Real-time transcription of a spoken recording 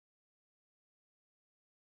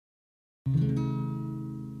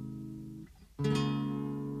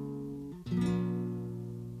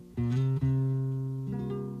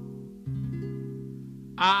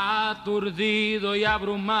Aturdido y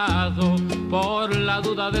abrumado por la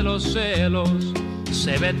duda de los celos,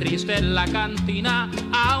 se ve triste en la cantina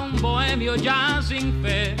a un bohemio ya sin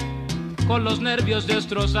fe, con los nervios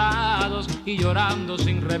destrozados y llorando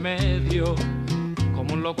sin remedio.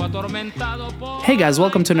 Hey guys,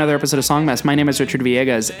 welcome to another episode of Songmas. My name is Richard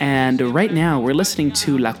Villegas, and right now we're listening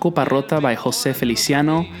to La Copa Rota by Jose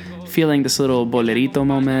Feliciano, feeling this little bolerito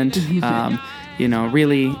moment.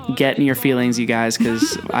 Really get in your feelings, you guys,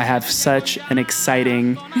 because I have such an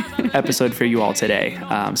exciting episode for you all today.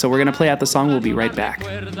 So we're going to play out the song. We'll be right back.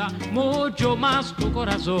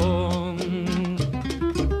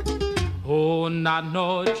 Una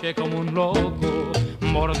noche como un loco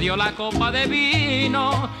mordió la copa de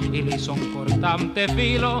vino y le hizo un cortante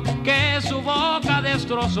filo que su boca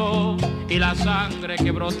destrozó, y la sangre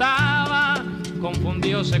que brotaba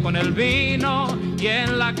confundióse con el vino, y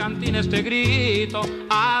en la cantina este grito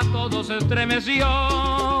a todos estremeció.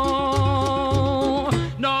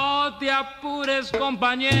 No te apures,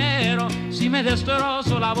 compañero, si me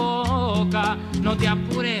destrozo la boca. No te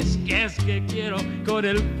apures, que es que quiero con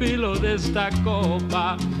el filo de esta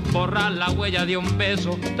copa borrar la huella de un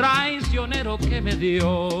beso traicionero que me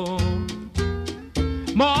dio.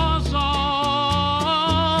 Mozo,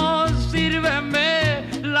 sírveme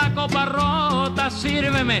la copa rota,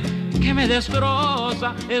 sírveme, que me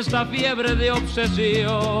destroza esta fiebre de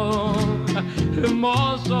obsesión.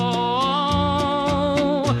 Mozo,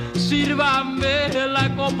 sírvame la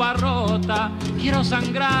copa rota, quiero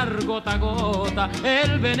sangrar gota a gota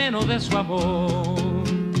el veneno de su amor.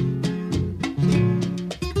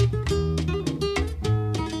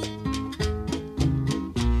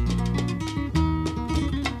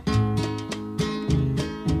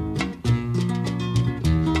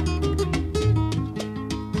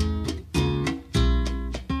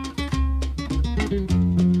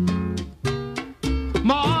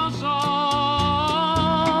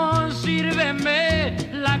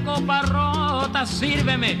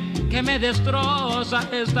 Sírveme, que me destroza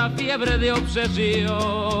esta fiebre de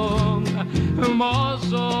obsesión.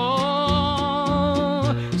 Mozo,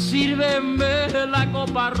 sírveme la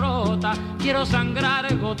copa rota, quiero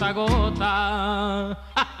sangrar gota a gota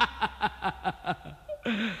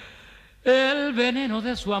el veneno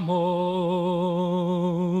de su amor.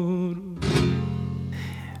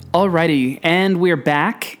 Alrighty, and we're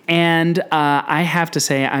back, and I have to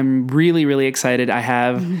say I'm really, really excited.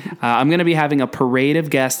 I'm going to be having a parade of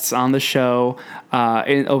guests on the show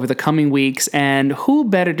over the coming weeks, and who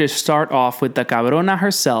better to start off with the cabrona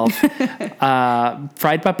herself,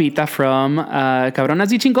 Fried Papita from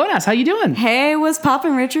Cabronas y Chingonas. How you doing? Hey, what's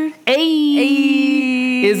poppin', Richard?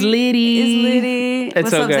 Hey! It's Liddy. It's what's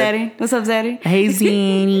so up, good. Zaddy? What's up, Zaddy? Hey,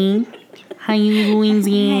 Zanny. How you doing,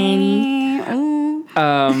 Zanny?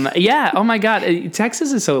 Yeah. Oh my God.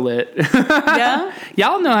 Texas is so lit. Yeah.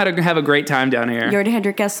 Y'all know how to have a great time down here. You already had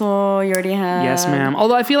your queso. You already had. Yes, ma'am.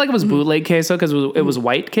 Although I feel like it was bootleg queso because it was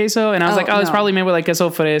white queso, and I was like, it's probably made with like queso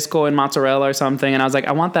fresco and mozzarella or something. And I was like,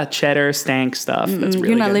 I want that cheddar stank stuff. That's really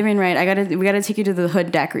You're not good. living right. We gotta take you to the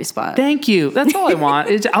hood daiquiri spot. Thank you. That's all I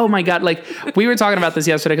want. Oh my God. Like we were talking about this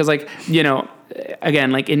yesterday because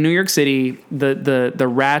again, like in New York City, the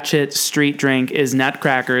ratchet street drink is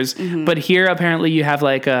nutcrackers, but here apparently you have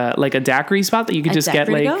like a daiquiri spot that you could just get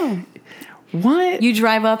like. What? You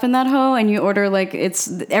drive up in that hoe and you order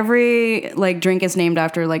every drink is named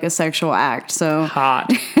after like a sexual act. So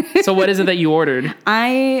hot. So what is it that you ordered?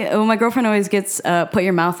 My girlfriend always gets Put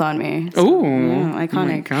Your Mouth on Me. So, ooh,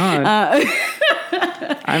 iconic. Oh my God.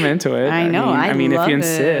 I'm into it. I know. I mean, if love you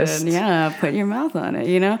insist. it. Yeah, put your mouth on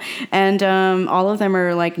it, And all of them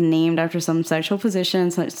are like named after some sexual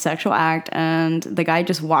position, some sexual act, and the guy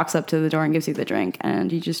just walks up to the door and gives you the drink,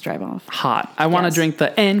 and you just drive off. Hot. I want to drink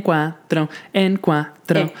the encuentro.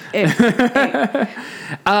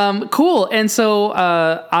 Cool. And so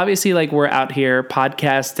obviously, like, we're out here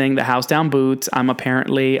podcasting the House Down Boots. I'm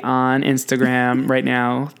apparently on Instagram right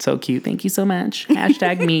now. So cute. Thank you so much.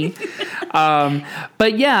 Hashtag me.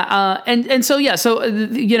 But yeah, so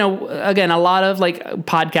again, a lot of like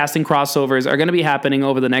podcasting crossovers are going to be happening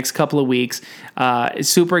over the next couple of weeks.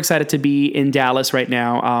 Super excited to be in Dallas right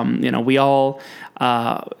now. We all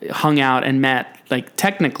hung out and met, like,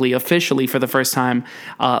 technically, officially for the first time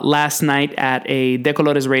last night at a De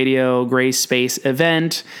Colores Radio Gray Space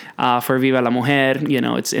event for Viva la Mujer.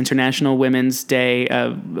 It's International Women's Day,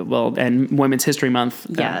 and Women's History Month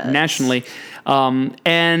nationally.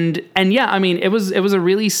 And yeah, I mean, it was a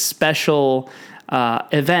really special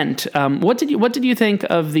event. What did you think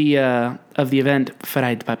of the event,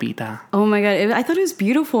 Fried Papita? Oh my God. I thought it was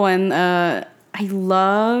beautiful. And I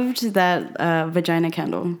loved that vagina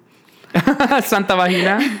candle. Santa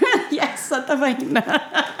Vagina? Yes, Santa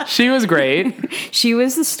Vagina. She was great. She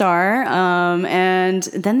was the star. And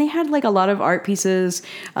then they had like a lot of art pieces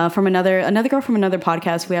from another girl from another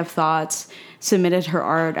podcast, We Have Thoughts, submitted her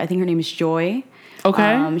art. I think her name is Joy.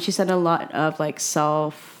 Okay. She said a lot of like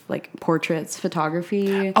portraits,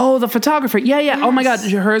 photography. Oh, the photographer. Yeah. Yes. Oh my God.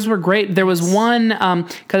 Hers were great. There was one,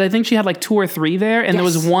 cause I think she had like 2 or 3 there. And there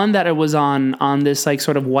was one that it was on this like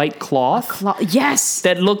sort of white cloth. Yes.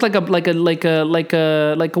 That looked like a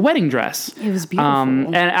wedding dress. It was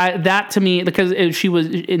beautiful. And that to me, because she was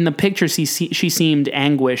in the picture, she seemed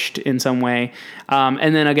anguished in some way.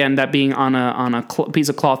 And then again, that being on a piece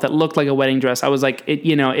of cloth that looked like a wedding dress, I was like,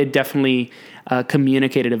 it definitely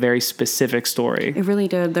communicated a very specific story. It really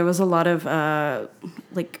did. There was a lot of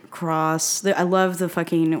cross. I love the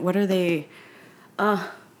fucking, what are they?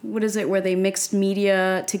 What is it where they mixed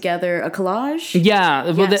media together? A collage? Yeah.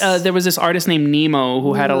 Yes. Well, there was this artist named Nemo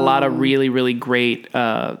who had a lot of really, really great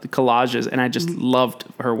collages, and I just loved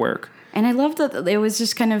her work. And I loved that it was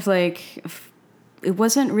just kind of like, it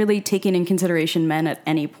wasn't really taking in consideration men at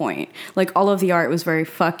any point. Like all of the art was very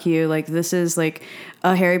fuck you. Like this is like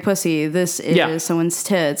a hairy pussy. This is someone's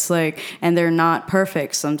tits. Like, and they're not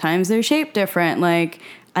perfect. Sometimes they're shaped different. Like,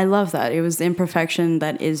 I love that. It was the imperfection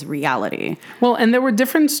that is reality. Well, and there were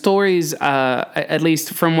different stories, at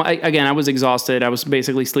least from, again, I was exhausted. I was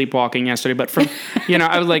basically sleepwalking yesterday, but from,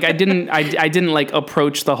 I was like, I didn't like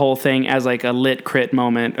approach the whole thing as like a lit crit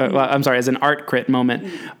moment. I'm sorry, as an art crit moment.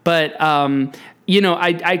 But,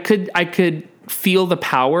 I could feel the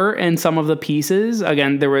power in some of the pieces.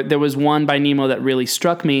 Again, there was one by Nemo that really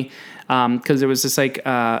struck me. Because there was this like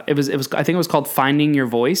it was I think it was called Finding Your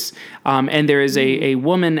Voice, and there is a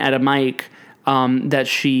woman at a mic that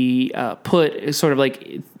she put sort of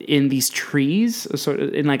like in these trees, sort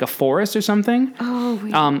of in like a forest or something.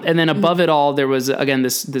 Oh, and then above it all, there was again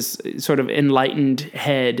this sort of enlightened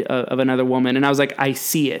head of another woman, and I was like, I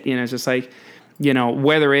see it. It's just like,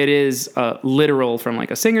 whether it is literal from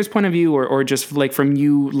like a singer's point of view or just like from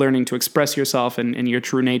you learning to express yourself and your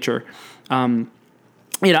true nature.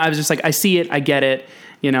 I was just like, I see it, I get it.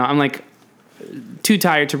 I'm like too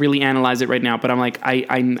tired to really analyze it right now, but I'm like,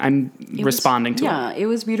 I'm responding to it. Yeah, it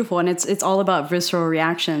was beautiful, and it's all about visceral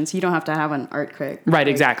reactions. You don't have to have an art critic. Right,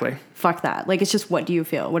 exactly. Fuck that. Like, it's just, what do you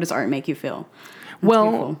feel? What does art make you feel? That's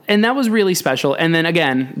beautiful. And that was really special. And then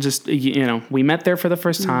again, just, we met there for the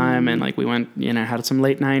first time and like we went, had some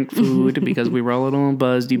late night food because we were a little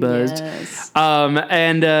buzzed. Yes.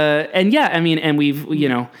 And yeah, I mean, and we've,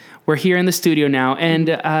 we're here in the studio now, and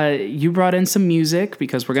you brought in some music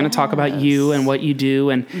because we're going to talk about you and what you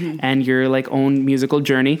do and your like own musical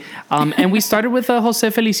journey. And we started with a Jose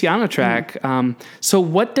Feliciano track. So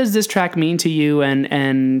what does this track mean to you?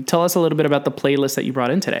 And tell us a little bit about the playlist that you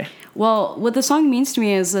brought in today. Well, what the song means to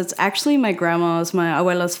me is it's actually my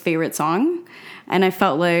abuela's favorite song. And I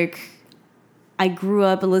felt like I grew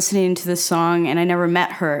up listening to this song and I never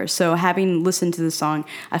met her. So having listened to the song,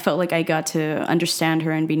 I felt like I got to understand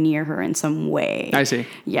her and be near her in some way. I see.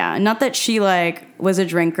 Yeah. Not that she like was a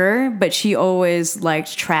drinker, but she always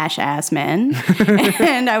liked trash ass men.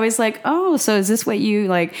 And I was like, oh, so is this what you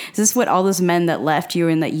like? Is this what all those men that left you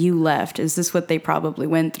and that you left? Is this what they probably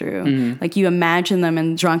went through? Mm-hmm. Like you imagine them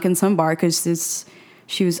and drunk in some bar because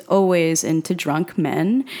she was always into drunk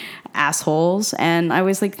men, assholes. And I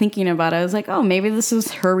was like thinking about it. I was like, oh, maybe this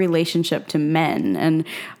is her relationship to men. And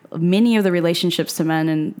many of the relationships to men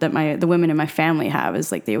and that the women in my family have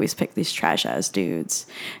is like they always pick these trash ass dudes.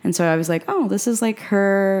 And so I was like, oh, this is like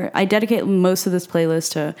her. I dedicate most of this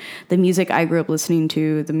playlist to the music I grew up listening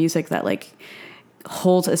to, the music that like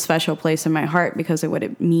holds a special place in my heart because of what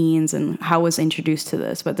it means and how I was introduced to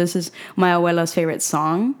this. But this is my abuela's favorite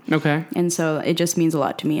song. Okay. And so it just means a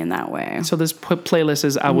lot to me in that way. So this playlist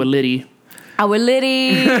is Abuelitty.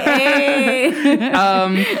 Abuelitty. Hey.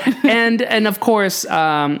 And of course,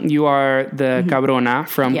 you are the Cabrona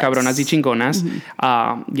from Cabronas y Chingonas,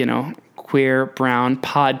 queer brown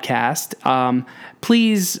podcast.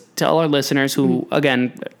 Please tell our listeners who,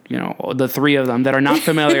 again, the 3 of them that are not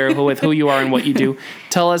familiar with who you are and what you do,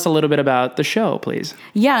 tell us a little bit about the show, please.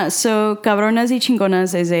 Yeah, so Cabronas y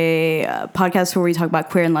Chingonas is a podcast where we talk about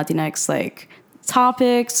queer and Latinx like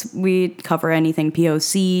topics. We cover anything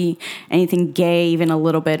POC, anything gay, even a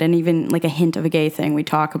little bit, and even like a hint of a gay thing. We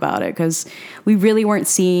talk about it because we really weren't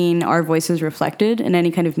seeing our voices reflected in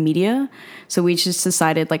any kind of media. So we just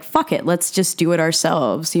decided like, fuck it, let's just do it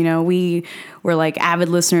ourselves. We were like avid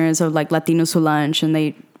listeners of like Latinos Who Lunch, and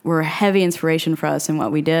they were a heavy inspiration for us in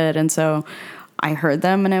what we did. And so I heard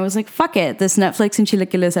them and I was like, fuck it, this Netflix and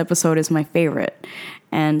Chilaquiles episode is my favorite.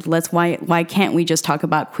 And why can't we just talk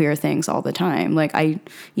about queer things all the time? Like I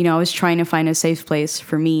was trying to find a safe place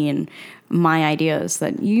for me and my ideas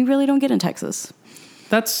that you really don't get in Texas.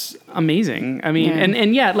 That's amazing. I mean,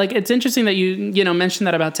 and yeah, like it's interesting that you mentioned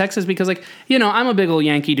that about Texas because like, I'm a big old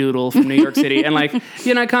Yankee Doodle from New York City and like,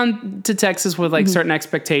 I come to Texas with like certain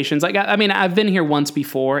expectations. Like, I mean, I've been here once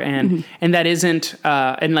before and that isn't,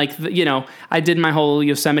 and like, I did my whole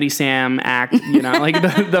Yosemite Sam act, like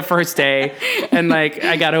the first day and like,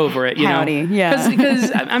 I got over it, Howdy, yeah.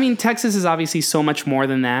 Because I mean, Texas is obviously so much more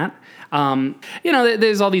than that.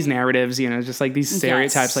 There's all these narratives, just like these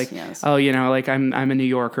stereotypes, oh, like I'm a New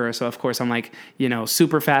Yorker, so of course I'm like,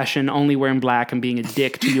 super fashion, only wearing black and being a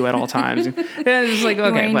dick to you at all times. It's like,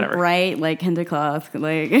 okay, wearing whatever. Bright, like Hintercloth,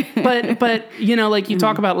 like. but like you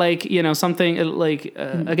talk about like, something like,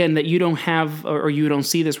 again, that you don't have or you don't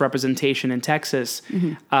see this representation in Texas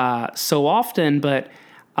so often, but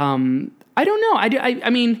I don't know. I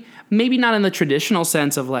mean, maybe not in the traditional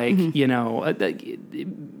sense of like,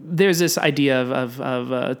 there's this idea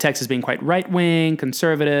of Texas being quite right-wing,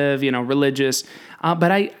 conservative, religious.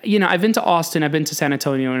 But I've been to Austin, I've been to San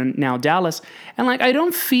Antonio and now Dallas. And like, I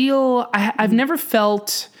don't feel, I've never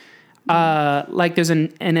felt like there's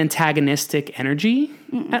an antagonistic energy,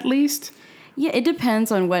 at least. Yeah, it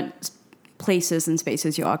depends on what places and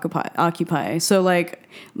spaces you occupy. So like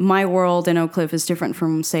my world in Oak Cliff is different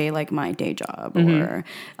from say like my day job or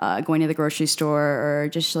going to the grocery store or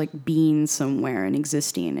just like being somewhere and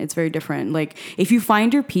existing. It's very different. Like if you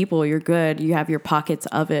find your people, you're good. You have your pockets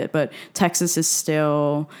of it. But Texas is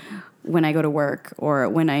still, when I go to work or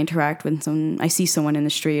when I interact with I see someone in the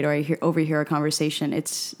street or I overhear a conversation,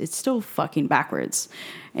 it's still fucking backwards.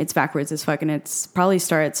 It's backwards as fuck, and it's probably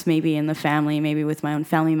starts maybe in the family, maybe with my own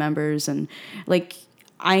family members, and like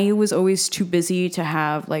I was always too busy to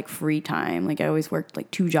have like free time. Like I always worked like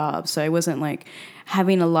 2 jobs, so I wasn't like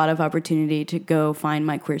having a lot of opportunity to go find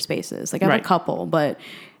my queer spaces. Like I have a couple, but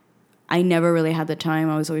I never really had the time.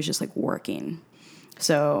 I was always just like working.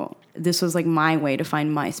 So this was like my way to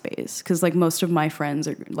find my space because like most of my friends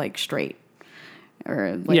are like straight.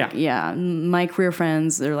 Or like, my queer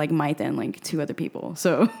friends, they're like Maite and like 2 other people.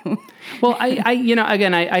 So, well,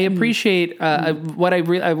 I appreciate what I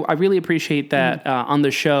really appreciate that on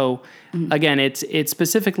the show. Again, it's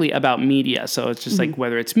specifically about media. So it's just like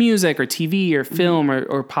whether it's music or TV or film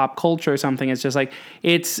or pop culture or something. It's just like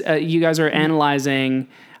it's you guys are analyzing.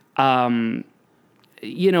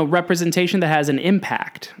 Representation that has an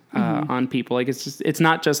impact on people. Like it's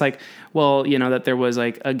not just like, well, that there was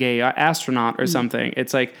like a gay astronaut or something.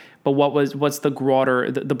 It's like, but what's the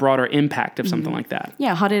broader impact of something like that?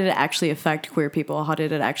 Yeah. How did it actually affect queer people? How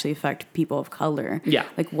did it actually affect people of color? Yeah.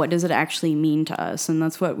 Like what does it actually mean to us? And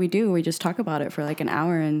that's what we do. We just talk about it for like an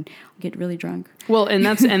hour and get really drunk. Well, and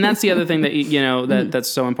that's the other thing that that's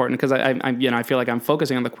so important because I feel like I'm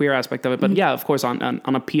focusing on the queer aspect of it, but yeah, of course on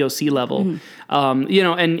a POC level,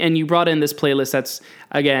 and you brought in this playlist that's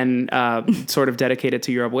again sort of dedicated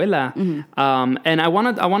to your abuela, and I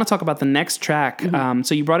want to talk about the next track.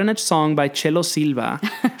 So you brought in a song by Chelo Silva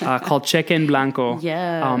called Cheque en Blanco.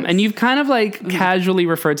 Yes. And you've kind of like casually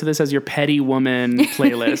referred to this as your petty woman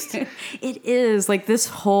playlist. It is like this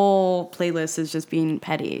whole playlist is just being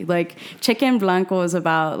petty. Like Cheque en Blanco is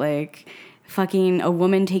about like fucking a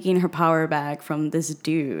woman taking her power back from this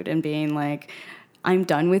dude and being like, I'm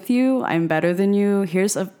done with you. I'm better than you.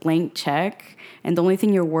 Here's a blank check. And the only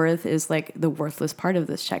thing you're worth is like the worthless part of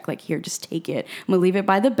this check. Like, here, just take it. I'm gonna leave it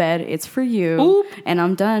by the bed. It's for you. Oop. And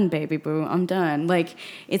I'm done, baby boo. I'm done. Like,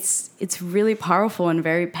 it's really powerful and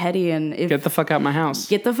very petty. And get the fuck out of my house.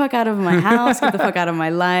 Get the fuck out of my house. Get the fuck out of my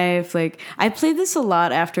life. Like, I played this a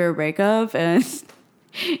lot after a breakup, and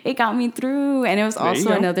it got me through. And it was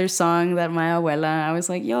also another song that my abuela, I was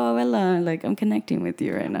like, yo, abuela, like, I'm connecting with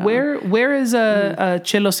you right now. Where is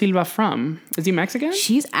Chelo Silva from? Is he Mexican?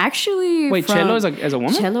 She's actually Chelo is a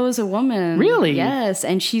woman? Chelo is a woman. Really? Yes.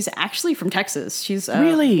 And she's actually from Texas. She's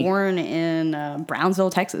born in Brownsville,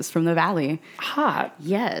 Texas, from the Valley. Hot.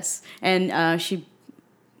 Yes. And she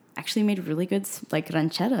actually made really good, like,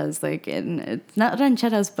 rancheras. Like, and it's not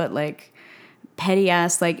rancheras, but, like, petty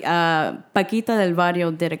ass, like Paquita del Barrio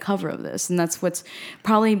did a cover of this, and that's what's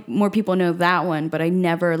probably more people know that one, but I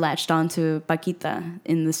never latched on to Paquita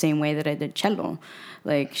in the same way that I did Chelo.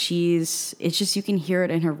 Like, it's just, you can hear it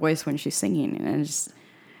in her voice when she's singing, and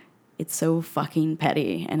it's so fucking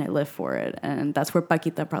petty, and I live for it, and that's where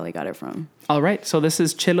Paquita probably got it from. All right, so this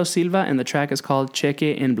is Chelo Silva, and the track is called Cheque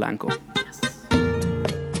en Blanco.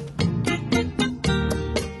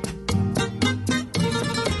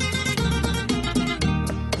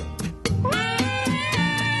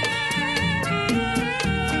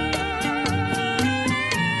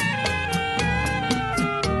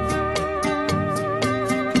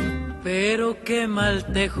 qué mal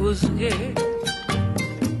te juzgué.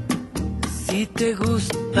 Si te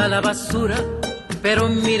gusta la basura, pero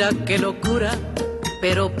mira qué locura,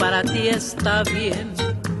 pero para ti está bien.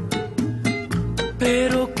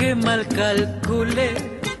 Pero qué mal calculé,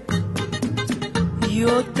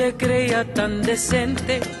 yo te creía tan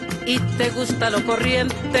decente y te gusta lo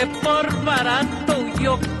corriente por barato,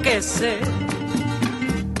 yo qué sé.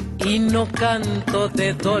 Y no canto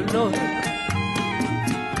de dolor,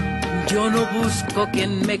 yo no busco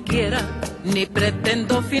quien me quiera, ni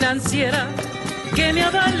pretendo financiera que me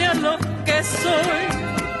avale a lo que soy.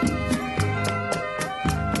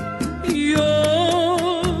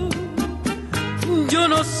 Yo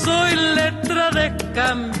no soy letra de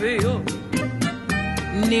cambio,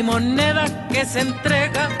 ni moneda que se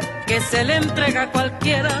entrega, que se le entrega a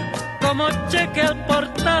cualquiera como cheque al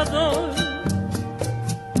portador.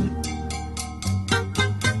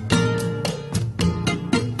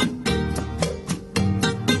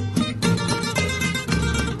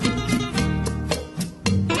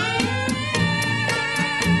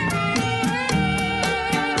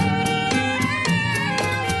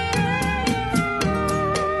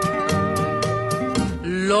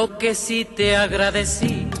 Lo que sí te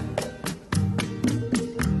agradecí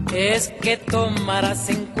es que tomaras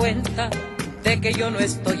en cuenta de que yo no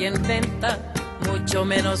estoy en venta, mucho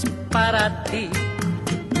menos para ti.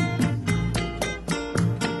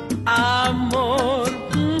 Amor,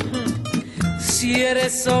 si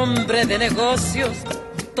eres hombre de negocios,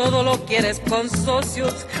 todo lo quieres con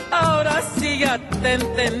socios, ahora sí ya te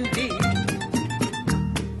entendí.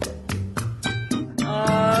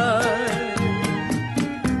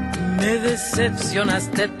 Me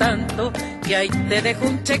decepcionaste tanto que ahí te dejo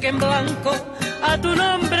un cheque en blanco a tu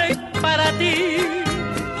nombre y para ti.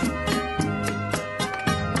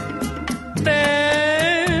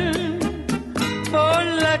 Ten,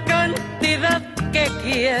 pon la cantidad que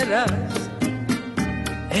quieras.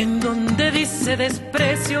 En donde dice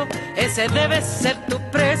desprecio, ese debe ser tu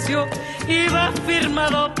precio y va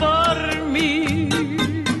firmado por mí.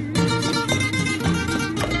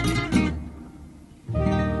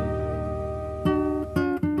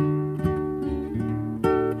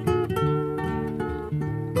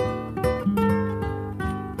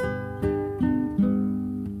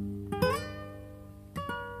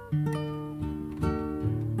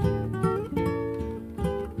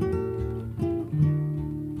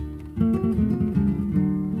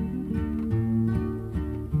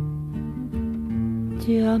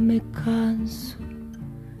 Ya me canso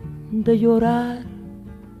de llorar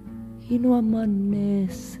y no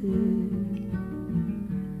amanece.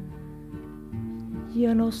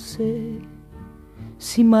 Ya no sé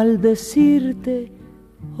si maldecirte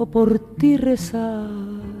o por ti rezar.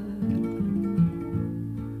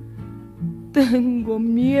 Tengo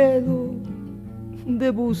miedo de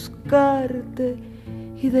buscarte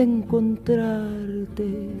y de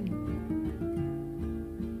encontrarte.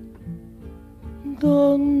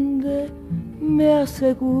 Donde me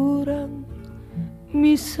aseguran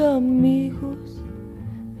mis amigos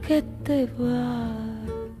que te vas.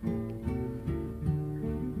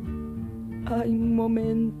 Hay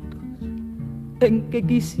momentos en que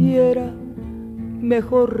quisiera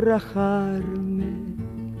mejor rajarme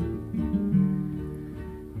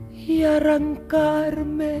y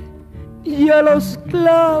arrancarme ya los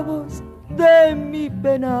clavos de mi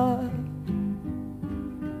penar.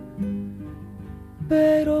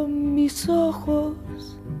 Pero mis ojos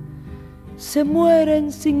se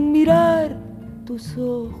mueren sin mirar tus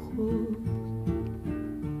ojos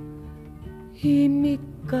y mi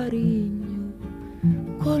cariño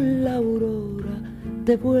con la aurora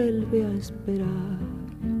te vuelve a esperar.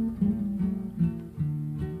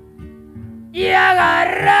 Y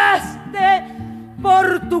agarraste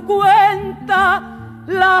por tu cuenta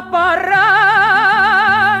la parranda.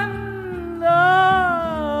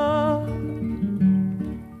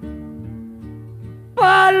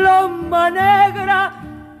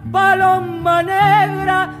 Paloma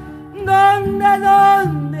negra,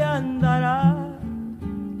 ¿dónde andará?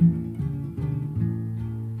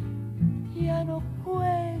 Ya no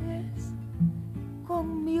juegues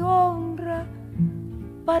con mi honra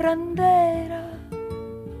parrandera.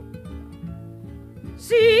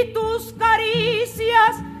 Si tus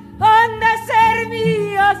caricias han de ser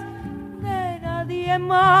mías, de nadie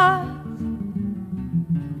más.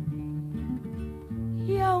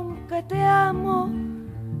 Y aunque te amo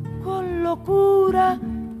con locura,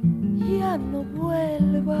 ya no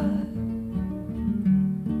vuelvas.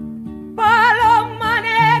 Paloma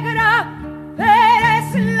negra,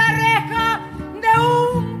 eres la reja de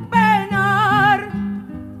un penar.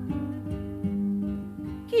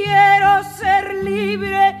 Quiero ser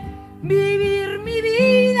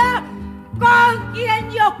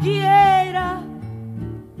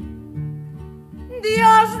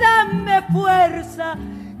fuerza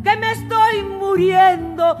que me estoy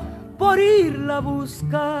muriendo por irla a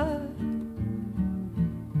buscar.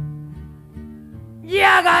 Y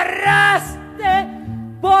agarraste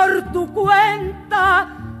por tu cuenta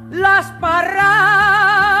las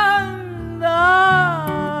parrandas.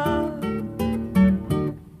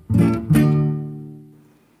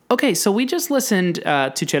 Okay, so we just listened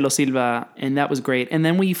to Chelo Silva, and that was great. And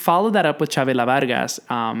then we followed that up with Chavela Vargas.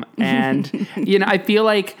 And, I feel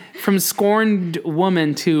like from scorned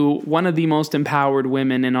woman to one of the most empowered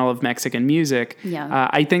women in all of Mexican music,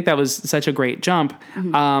 I think that was such a great jump.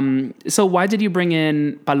 So why did you bring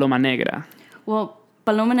in Paloma Negra? Well,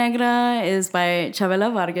 Paloma Negra is by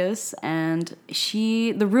Chavela Vargas, and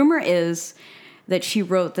the rumor is that she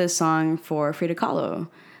wrote this song for Frida Kahlo.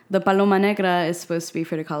 The Paloma Negra is supposed to be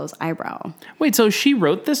Frida Kahlo's eyebrow. Wait, so she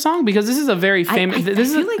wrote this song? Because this is a very famous... I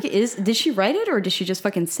feel like it is... Did she write it, or did she just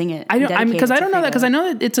fucking sing it? I don't know that, because I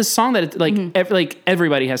know that it's a song that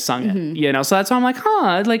everybody has sung it, So that's why I'm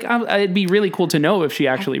like, it'd be really cool to know if she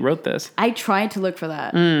actually wrote this. I tried to look for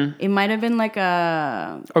that. It might have been like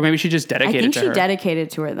a... Or maybe she just dedicated it to her. I think she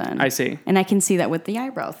dedicated to her then. I see. And I can see that with the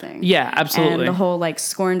eyebrow thing. Yeah, absolutely. And the whole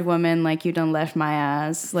scorned woman, you done left my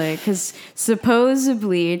ass. Because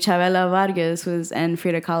supposedly Chavela Vargas and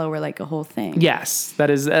Frida Kahlo were a whole thing. Yes,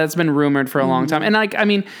 that's been rumored for a long time. And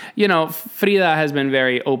Frida has been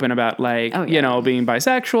very open about being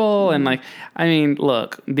bisexual and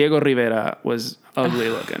look, Diego Rivera was ugly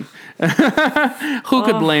looking. Who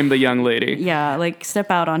could blame the young lady? Yeah, step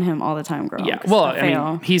out on him all the time, girl. Yeah,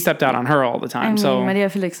 well, he stepped out on her all the time. So Maria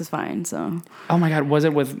Felix is fine. So. Oh my God, was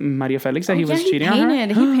it with Maria Felix that he was cheating on her?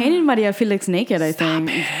 He painted Maria Felix naked. I think.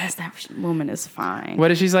 Yes, that woman is fine. What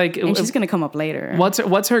is she's like? And she's gonna come up later.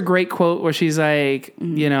 What's her great quote where she's like,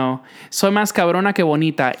 soy más cabrona que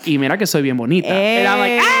bonita y mira que soy bien bonita, and I'm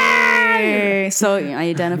like, hey! So I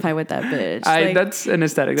identify with that bitch. That's an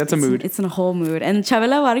aesthetic. That's a mood. It's in a whole mood. And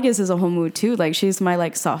Chavela Vargas is a whole mood too. She's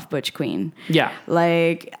my soft butch queen. Yeah.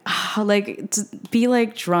 To be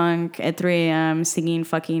drunk at 3 a.m. singing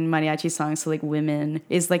fucking mariachi songs to women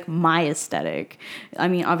is my aesthetic. I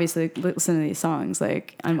mean, obviously, listen to these songs.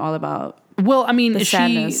 I'm all about. Well, I mean, the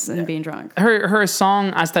sadness and being drunk. Her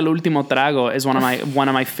song "Hasta el Último Trago" is one of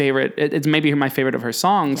my favorite. It's maybe my favorite of her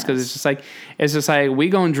songs because it's just we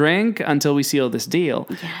gonna drink until we seal this deal.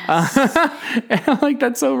 Yes.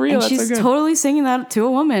 That's so real. And she's totally singing that to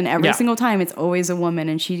a woman every single time. It's always a woman,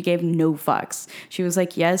 and she gave no fucks. She was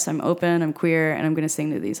like, "Yes, I'm open, I'm queer, and I'm gonna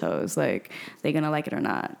sing to these hoes. They gonna like it or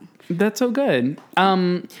not." That's so good.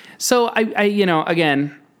 So I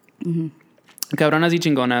again. Mm-hmm. Cabronas y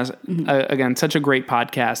Chingonas, again, such a great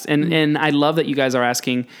podcast. And I love that you guys are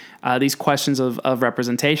asking these questions of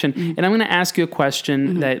representation. And I'm going to ask you a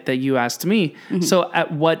question that you asked me. So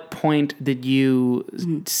at what point did you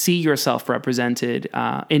see yourself represented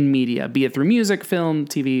in media, be it through music, film,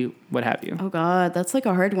 TV, what have you? Oh, God, that's a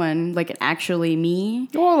hard one. Actually me?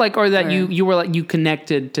 Or that you were you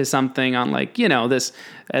connected to something on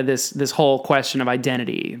this whole question of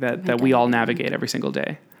identity that we all navigate every single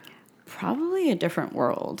day. Probably a different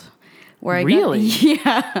world. Where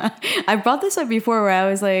Yeah. I brought this up before where I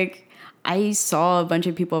was I saw a bunch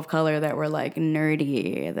of people of color that were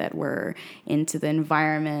nerdy, that were into the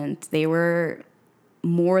environment. They were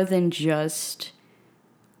more than just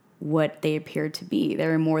what they appeared to be. They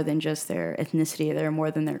were more than just their ethnicity. They were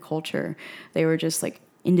more than their culture. They were just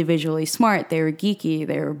individually smart. They were geeky.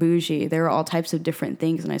 They were bougie. They were all types of different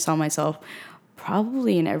things. And I saw myself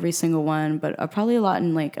probably in every single one, but probably a lot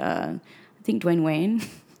in I think Dwayne Wayne.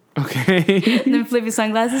 Okay. The flippy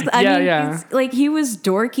sunglasses. I mean, he was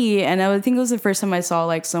dorky, and I think it was the first time I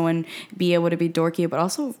saw someone be able to be dorky, but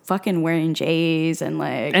also fucking wearing J's and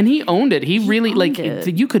And he owned it. He really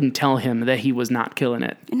you couldn't tell him that he was not killing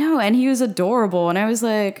it. No, and he was adorable, and I was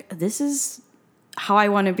like, this is how I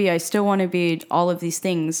want to be. I still want to be all of these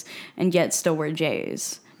things, and yet still wear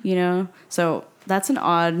J's. So. That's an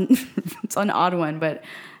odd one, but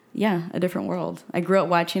yeah, a different world. I grew up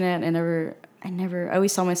watching it, and I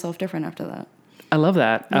always saw myself different after that. I love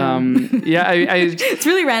that. It's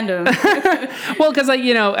really random. Well, because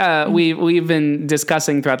we've been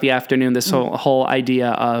discussing throughout the afternoon this whole idea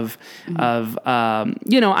of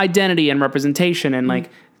identity and representation and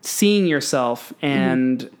seeing yourself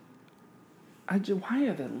and why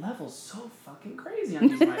are the levels so fucking crazy on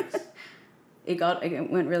these mics? It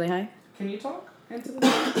went really high. Can you talk into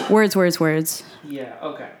this? Words. Yeah.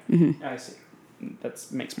 Okay. I see. That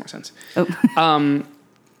makes more sense. Oh.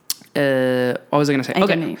 What was I going to say?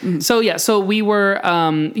 Okay. So we were,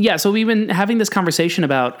 so we've been having this conversation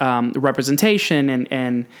about representation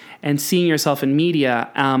and seeing yourself in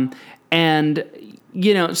media. And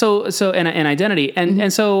you know, so an identity,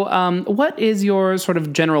 and so what is your sort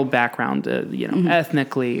of general background, you know,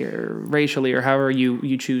 ethnically or racially or however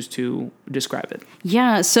you choose to describe it?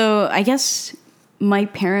 Yeah, so I guess my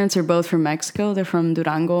parents are both from Mexico. They're from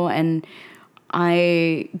Durango, and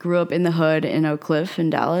I grew up in the hood in Oak Cliff in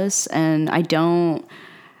Dallas, and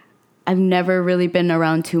I've never really been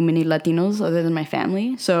around too many Latinos other than my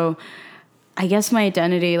family. So I guess my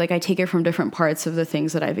identity, like I take it from different parts of the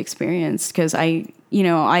things that I've experienced, because I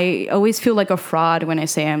always feel like a fraud when I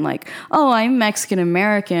say I'm like, oh, I'm Mexican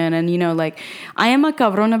American. And, you know, like I am a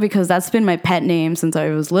cabrona because that's been my pet name since I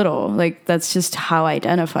was little. Like that's just how I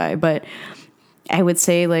identify. But I would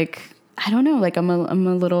say like, I don't know, like I'm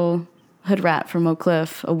a little hood rat from Oak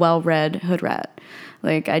Cliff, a well-read hood rat.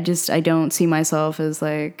 Like I don't see myself as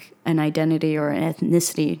like an identity or an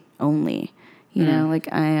ethnicity only, you know,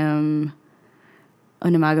 like I am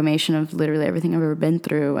an amalgamation of literally everything I've ever been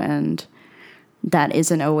through, and that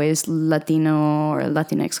isn't always Latino or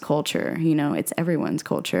Latinx culture, you know, it's everyone's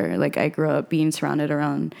culture. Like I grew up being surrounded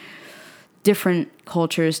around different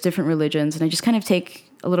cultures, different religions, and I just kind of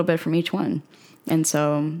take a little bit from each one. And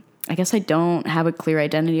so I guess I don't have a clear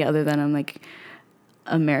identity other than I'm like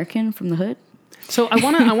American from the hood. So I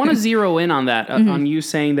want to zero in on that, on you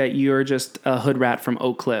saying that you're just a hood rat from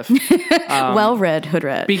Oak Cliff. Well-read hood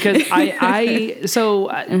rat. Because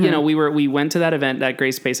you know, we went to that event, that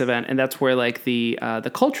Gray Space event, and that's where like the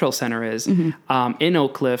cultural center is in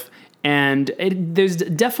Oak Cliff. And there's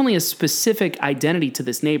definitely a specific identity to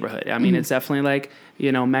this neighborhood. I mean, it's definitely like,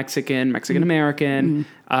 you know, Mexican American.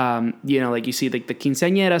 You know, like you see like the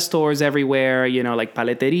quinceañera stores everywhere, you know, like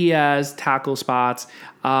paleterias, taco spots,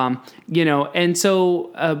 you know. And so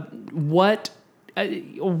what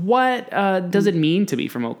does it mean to be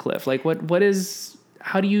from Oak Cliff? Like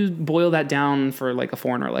how do you boil that down for like a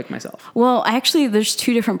foreigner like myself? Well, actually, there's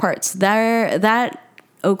two different parts. That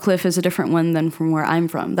Oak Cliff is a different one than from where I'm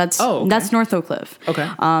from. That's North Oak Cliff. Okay.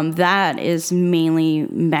 That is mainly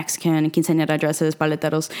Mexican, quinceañera dresses,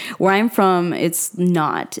 paleteros. Where I'm from, it's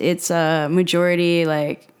not. It's a majority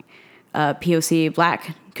like POC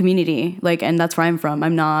Black community, like, and that's where I'm from.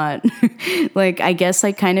 I'm not like, I guess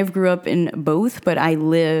I kind of grew up in both, but I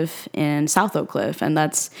live in South Oak Cliff, and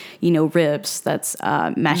that's, you know, ribs, that's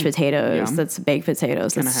mashed potatoes, that's baked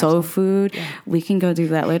potatoes, that's soul food. Yeah. We can go do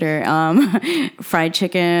that later. Fried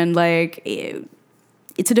chicken, like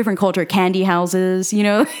it's a different culture. Candy houses, you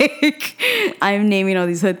know, like I'm naming all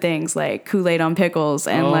these hood things like Kool-Aid on pickles,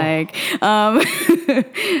 and like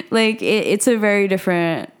it's a very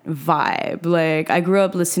different vibe. Like I grew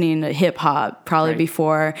up listening to hip hop probably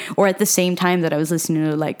before or at the same time that I was listening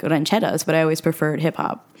to like rancheras, but I always preferred hip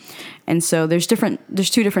hop. And so there's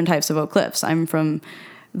two different types of Oak Cliffs. I'm from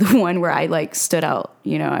the one where I like stood out,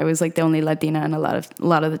 you know, I was like the only Latina in a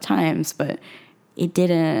lot of the times, but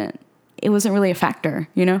it wasn't really a factor,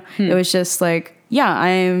 you know? It was just like, yeah,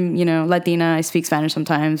 I'm, you know, Latina. I speak Spanish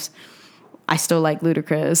sometimes. I still like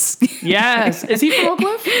Ludacris. Yes. Is he from Oak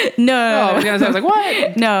Cliff? No. Oh, I was like,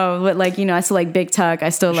 what? No, but like, you know, I still like Big Tuck. I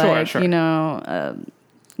still like, you know,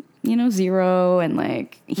 Zero and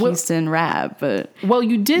like Houston rap, but... Well,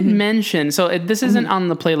 you did mention, so this isn't on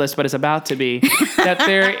the playlist, but it's about to be, that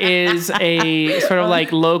there is a sort of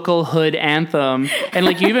like local hood anthem, and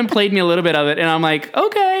like you even played me a little bit of it, and I'm like,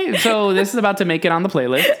 okay, so this is about to make it on the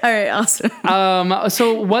playlist. All right, awesome.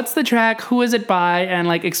 So what's the track? Who is it by? And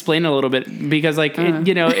like explain a little bit, because like,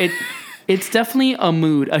 it's definitely a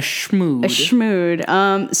mood, a schmood. A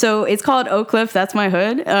schmood. So it's called Oak Cliff. That's my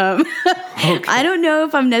hood. Okay. I don't know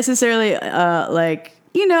if I'm necessarily like,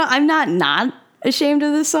 you know, I'm not ashamed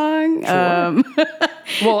of this song. Sure.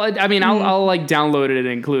 Well, I mean, I'll like download it and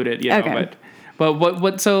include it, you know. Okay. But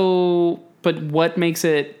what makes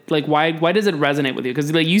it like? Why does it resonate with you?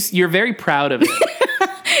 Because like you're very proud of it.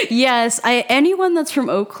 Yes, anyone that's from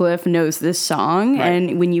Oak Cliff knows this song, right.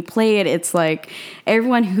 And when you play it, it's like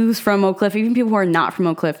everyone who's from Oak Cliff, even people who are not from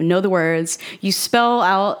Oak Cliff, know the words. You spell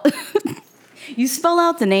out,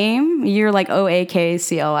 the name. You're like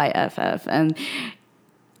OAKCLIFF, and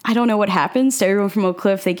I don't know what happens to everyone from Oak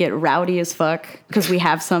Cliff. They get rowdy as fuck because we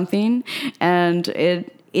have something, and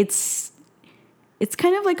it's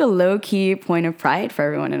kind of like a low-key point of pride for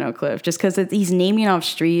everyone in Oak Cliff, just because he's naming off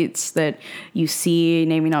streets that you see,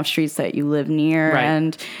 naming off streets that you live near, right.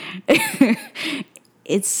 And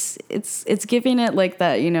it's giving it like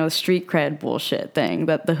that, you know, street cred bullshit thing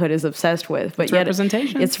that the hood is obsessed with. But it's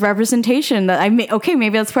representation. It's representation that maybe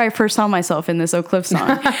that's where I first saw myself in this Oak Cliff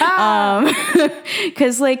song,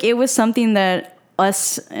 because like it was something that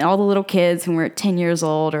us, all the little kids, when we were 10 years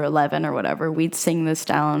old or 11 or whatever, we'd sing this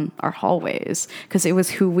down our hallways because it was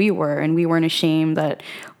who we were, and we weren't ashamed that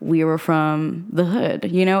we were from the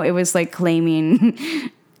hood. You know, it was like claiming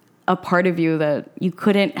a part of you that you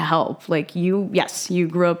couldn't help. Like you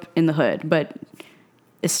grew up in the hood, but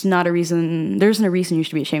it's not a reason, there's no reason you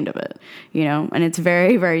should be ashamed of it, you know? And it's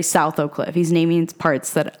very, very South Oak Cliff. He's naming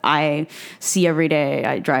parts that I see every day.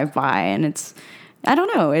 I drive by, and it's, I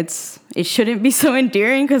don't know, it shouldn't be so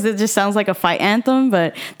endearing because it just sounds like a fight anthem,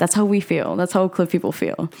 but that's how we feel. That's how Oak Cliff people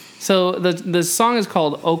feel. So the song is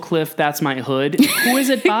called Oak Cliff, That's My Hood. Who is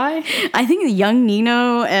it by? I think Young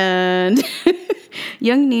Nino and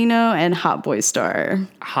Hot Boy Star.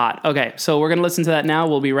 Hot. Okay, so we're going to listen to that now.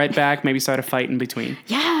 We'll be right back. Maybe start a fight in between.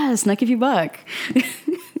 Yeah, snuck if you buck.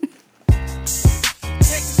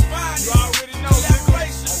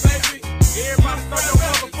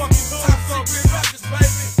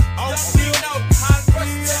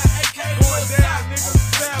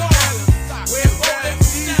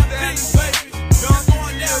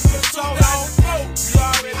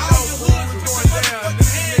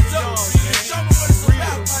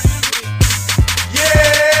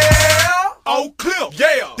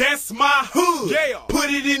 That's my hood. Yeah. Put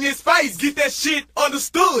it in his face, get that shit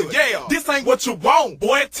understood. Yeah. This ain't what you want,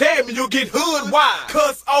 boy. Tell me you'll get hood. Why?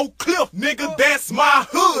 Cause Oak Cliff, nigga, that's my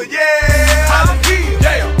hood. Yeah.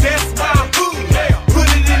 Yeah. That's my hood. Yeah. Put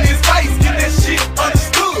it in his face, get that shit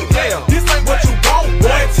understood. Yeah. This ain't what you want,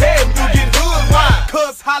 boy. Tell me you'll get hood. Why?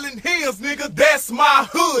 Cause Highland Hills, nigga, that's my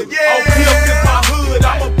hood. Yeah. Oak Cliff is my hood.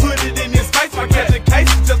 I'ma put it in his face. My catching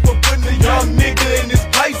cases just for putting a young nigga in his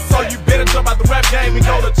place. So you better jump out the rap game and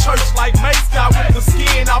go to church like Mace. Got with the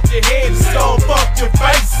skin off your head and skull fuck your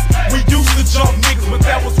face. We used to jump niggas, but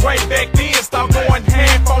that was way back then. Stop going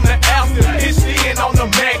half on the ass and pitched in on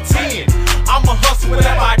the Mac 10. I'ma hustle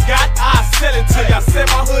whatever I got, I sell it to you. I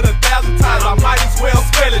said my hood 1,000 times, I might as well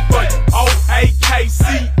spell it for you.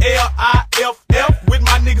 O-A-K-C-L-I-F-F. With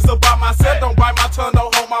my niggas about myself, don't bite my tongue,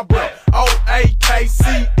 don't hold my breath.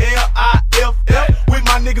 O-A-K-C-L-I-F-F. With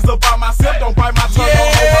my niggas about myself, don't bite my tongue,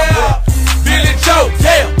 don't hold my breath. Billy Joe,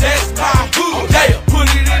 yeah, that's my hood, yeah.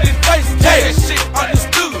 Put it in his face, yeah, that shit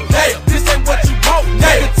understood, yeah. This ain't what you want,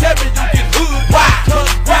 yeah. Tell me you get hood, why?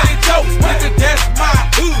 Cause Billy Joe, nigga, that's my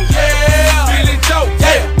hood, yeah. Billy Joe,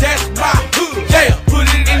 yeah, that's my hood, yeah. Put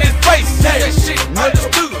it in his face, yeah, that shit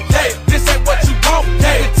understood, yeah. This ain't what you want,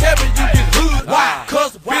 yeah. Tell me you get hood, why?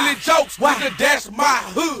 Cause Billy Joe, nigga, that's my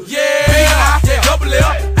hood, yeah.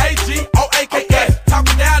 B-I-double-L-A-G-O-A-K-S.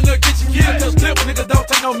 Talking down, nigga, get your kid, just flip, nigga, don't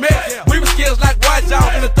take no mess. We was kids like White Jaw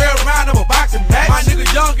in the third round of a boxing match. My nigga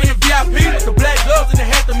young in the VIP with the black gloves and the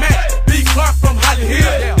hat to match. B. Clark from Holly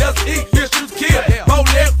Hill, Let's Eat, here shoots kill.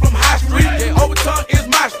 Bowleg from High Street, Overton is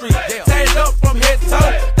my street. Tatted up from head to toe,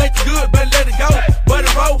 think you good, but let it go. Buddy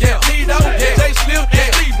Rowe, Tito, Jay Slim,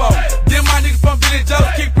 and Rebo. Then my niggas from Billy Joe,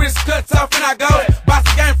 keep Prince cut tough and I go. Box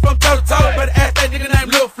the game from toe to toe, better ask that nigga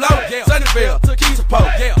named Lil Flo. Sunnyvale, to Keys to Poe,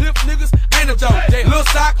 Cliff niggas ain't no joke. Lil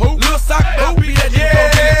Sock, better be that nigga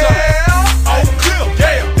from Billy Joe. Oak Cliff,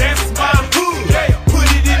 yeah, that's my hood. Yeah. Put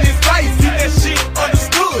it in his face, get that shit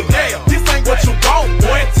understood. Yeah. This ain't what you want,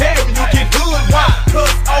 boy. Tell me you get hood. Why?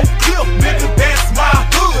 Cause Oak Cliff, nigga, that's my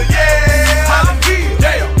hood. Yeah. Highland Hills,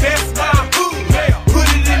 yeah, that's my hood. Yeah. Put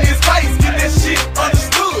it in his face, get that shit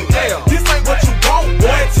understood. Yeah. This ain't what you want,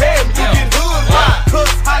 boy. Tell me you get hood. Why?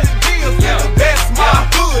 Cause Highland Hills, nigga, that's my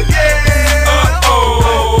hood. Yeah.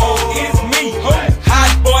 It's me,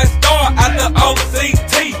 Hot Boy Star out the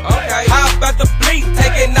OCT. Okay. How about the fleet,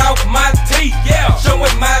 taking off my teeth? Yeah.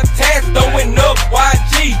 Showing my tats, throwing up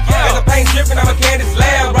YG. Got the paint dripping, I'm a candy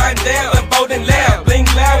slab. Riding down, unfolding loud. Bling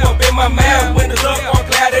loud up in my mouth. Windows up, won't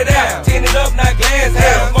cloud it out. Tinted up, not glass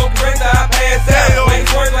house. Smoke rest, I pass out. Wait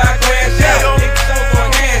for it, I crash out. Niggas show for a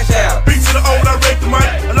cash out. Beat to the old, I wreck the mic.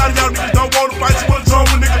 A lot of y'all niggas don't wanna fight. You wanna draw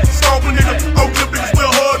with nigga, storm with nigga. Oak Cliff niggas still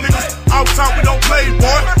hard niggas. Out top, we don't play,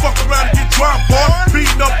 boy. Fuck around and get dropped, boy.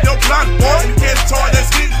 Beating up your block, boy. You get a toy that's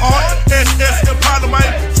hitting hard. SS Impala,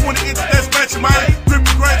 man. 20 inches, that's matching, man. Grip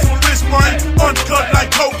the grains on the wrist, brain. Undercut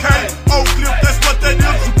like cocaine. Oak Cliff, that's what that is.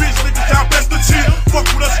 You bitch niggas, y'all best to chill.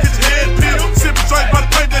 Fuck with us, get your head peeled. Sipping drink by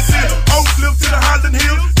the paint that's here. Oak Cliff to the Highland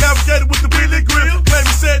Hills. Navigated with the Billy Grill. Claim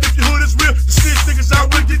he said if your hood is real, the snitch niggas y'all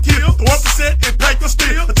will get killed. Throw up the set and pack your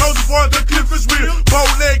steel. I told you, boy, the cliff is real.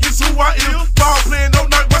 Bowleg is who I am. Ball playing,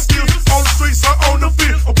 don't knock my skills. On the streets or on the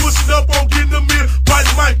field. I'm pushing up on getting the meal. Bite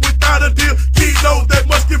the mic without a deal. Kilos that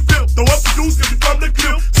must get flipped. Throw up the goose if you from the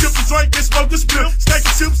clip. Sip the drink and smoke the split. Stack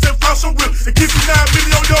the chips and floss your whip. And keep you 9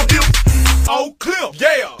 million on your hip. Oak Cliff,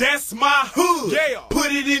 yeah, that's my hood. Yeah.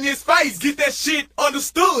 Put it in in his face, get that shit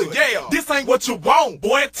understood. Yeah, this ain't what you want,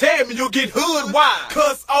 boy. Tell me you'll get hood. Why?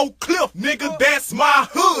 Cause Oak Cliff, nigga, that's my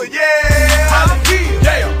hood. Yeah, Holland Hill,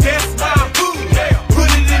 yeah, that's my hood. Yeah, put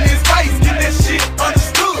it in his face, get that shit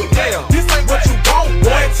understood. Yeah, this ain't what you want,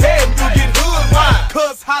 boy. Tell me you'll get hood. Why?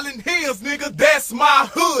 Cause Holland Hills, nigga, that's my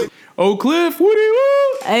hood. Oak Cliff, woody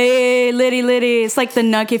woo! Hey, Liddy Liddy. It's like the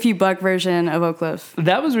Nuck If You Buck version of Oak Cliff.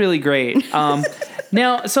 That was really great.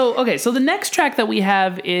 Now, so the next track that we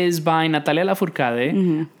have is by Natalia Lafourcade.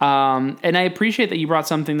 Mm-hmm. And I appreciate that you brought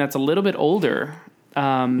something that's a little bit older.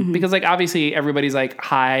 Because like obviously everybody's like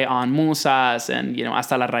high on Musas and, you know,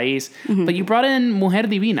 Hasta la Raíz. Mm-hmm. But you brought in Mujer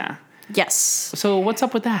Divina. Yes. So what's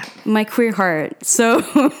up with that? My queer heart. So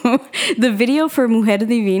the video for Mujer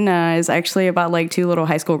Divina is actually about like two little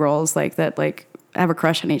high school girls like that like have a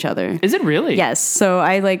crush on each other. Is it really? Yes. So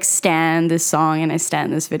I like stan this song and I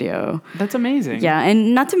stan this video. That's amazing. Yeah.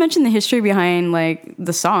 And not to mention the history behind like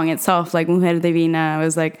the song itself. Like Mujer Divina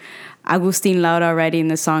was like Agustin Laura writing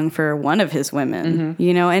the song for one of his women,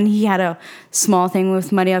 you know, and he had a small thing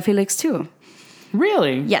with Maria Felix too.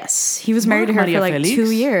 Really? Yes, he was married to her Maria for like Felix?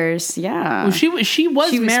 2 years. Yeah, Well, she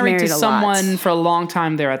was married to a someone lot. for a long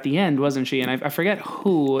time there at the end, wasn't she? And I forget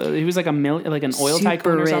who. He was like an oil Super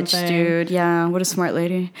tycoon or rich something. dude. Yeah, what a smart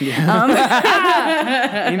lady. Ain't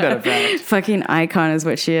that a fact? Fucking icon is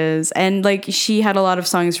what she is, and like she had a lot of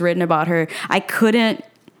songs written about her. I couldn't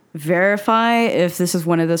verify if this is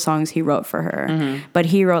one of the songs he wrote for her, but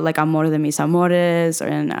he wrote like Amor de mis amores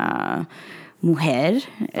and Mujer.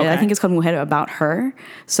 Okay. I think it's called Mujer, about her.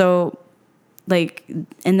 So like,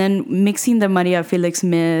 and then mixing the Maria Felix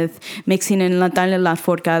myth, mixing in Natalia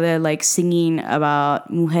Lafourcade like singing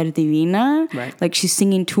about Mujer Divina, Right. like she's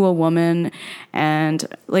singing to a woman, and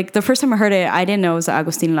like the first time I heard it, I didn't know it was the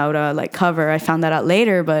Agustin Laura like cover. I found that out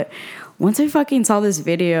later, but once I fucking saw this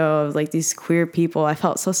video of like these queer people, I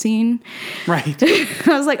felt so seen. Right. I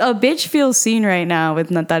was like, a bitch feels seen right now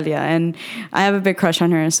with Natalia, and I have a big crush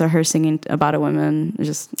on her. So her singing about a woman,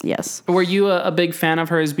 just yes. Were you a big fan of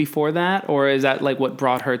hers before that, or is that like what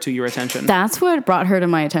brought her to your attention? That's what brought her to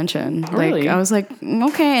my attention. Really? Like I was like,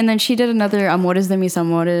 okay, and then she did another Amor de mis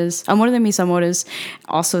amores,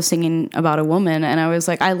 also singing about a woman, and I was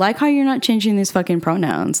like, I like how you're not changing these fucking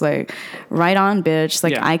pronouns. Like, right on, bitch.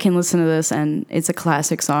 Like Yeah. I can listen to this, and it's a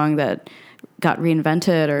classic song that got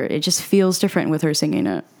reinvented, or it just feels different with her singing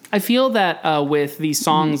it. I feel that with these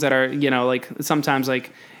songs that are, you know, like sometimes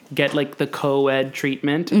like get like the co-ed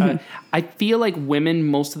treatment, I feel like women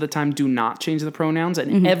most of the time do not change the pronouns,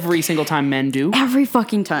 and every single time men do. Every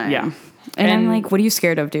fucking time. Yeah. And I'm And- like, what are you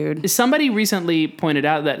scared of, dude? Somebody recently pointed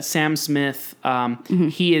out that Sam Smith,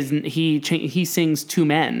 he sings to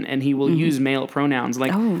men and he will use male pronouns.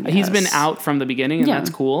 Like he's been yes. out from the beginning, and Yeah. that's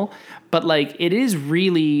cool. But like it is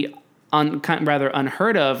really rather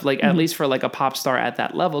unheard of, like at least for like a pop star at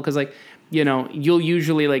that level, because like, you know, you'll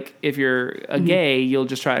usually like if you're a gay, you'll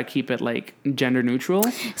just try to keep it like gender neutral.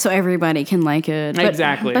 So everybody can like it. But,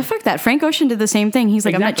 Exactly. But fuck that. Frank Ocean did the same thing. He's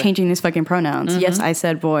like, I'm not Exactly. changing these fucking pronouns. Yes, I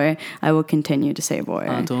said boy. I will continue to say boy.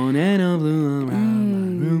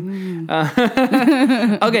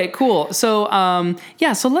 Okay, cool. So,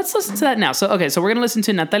 so let's listen to that now. So, okay, so we're gonna listen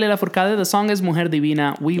to Natalia Lafourcade. The song is Mujer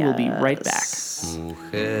Divina. We will be right back.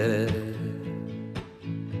 Mujer,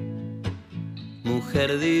 mujer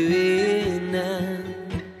divina,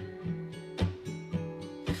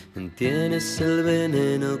 tienes el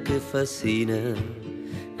veneno que fascina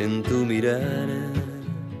en tu mirar.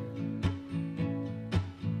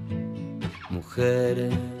 Mujer,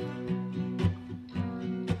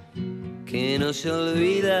 que no se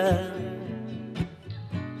olvida,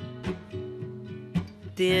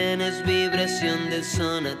 tienes vibración de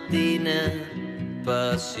sonatina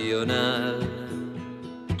pasional.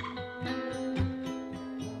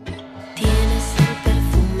 Tienes el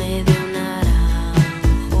perfume de un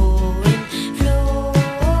naranjo en flor,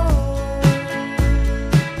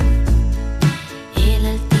 el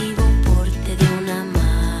altivo porte de una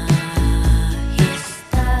majestad.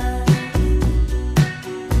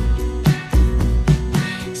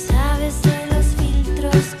 Sabes de los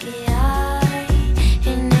filtros que hay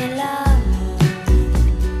en el amor.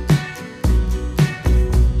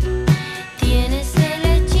 Tienes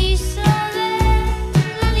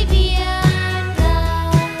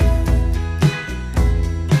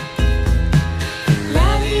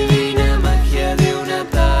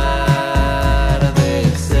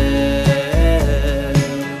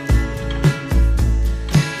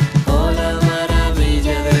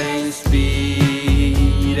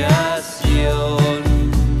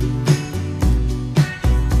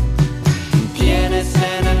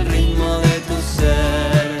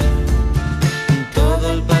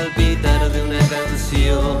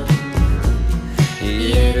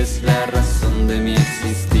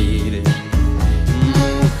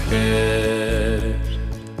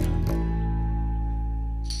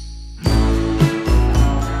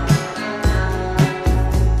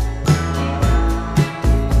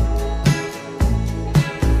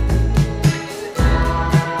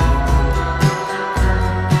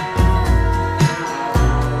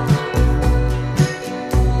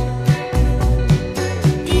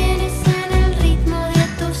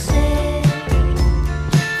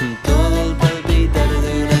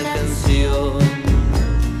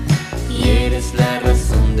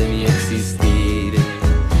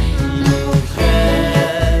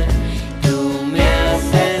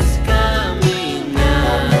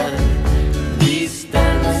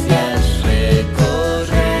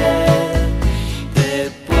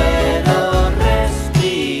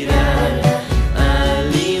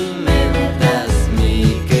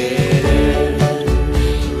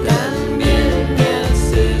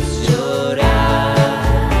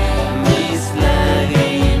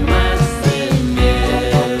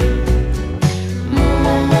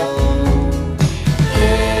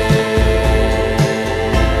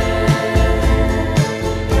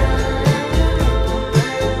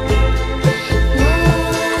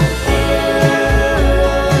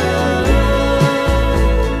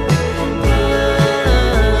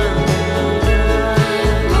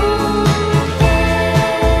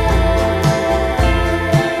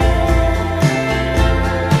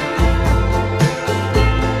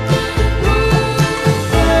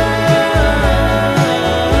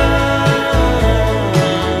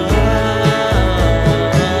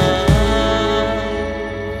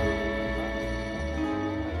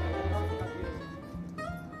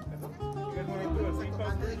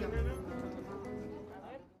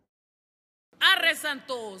Arre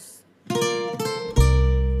Santos.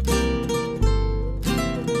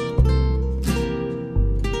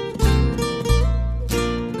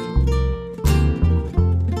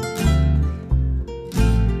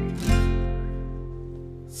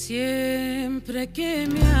 Siempre que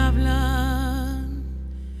me hablan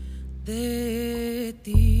de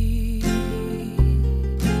ti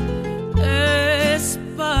es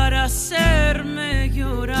para hacerme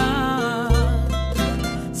llorar.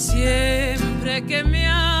 Siempre que me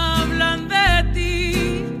hablan de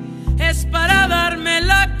ti es para darme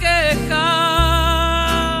la queja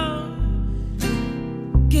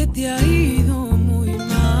que te ha ido muy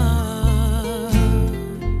mal.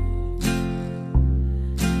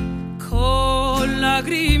 Con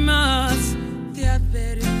lágrimas te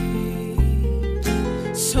advertí,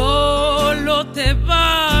 solo te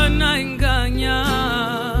van a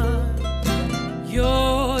engañar. Y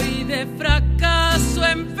hoy de fracaso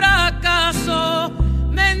en fracaso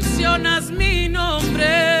mencionas mi nombre,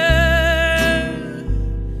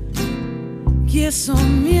 y eso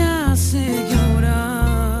me hace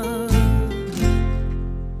llorar.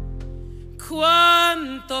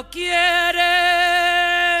 ¿Cuánto quieres?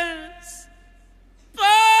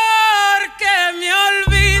 Porque me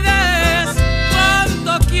olvides.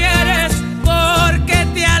 ¿Cuánto quieres? Porque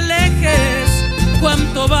te alejes.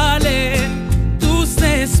 ¿Cuánto valen tus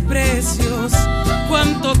desprecios?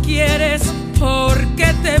 ¿Cuánto quieres?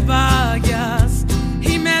 Porque te vayas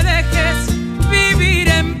y me dejes vivir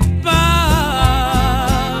en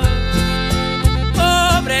paz.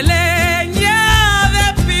 Pobre leña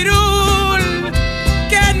de pirul,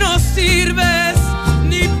 que no sirves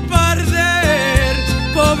ni para arder.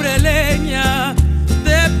 Pobre leña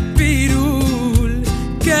de pirul,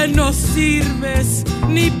 que no sirves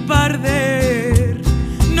ni para arder,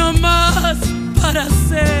 no más para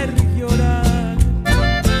hacer llorar.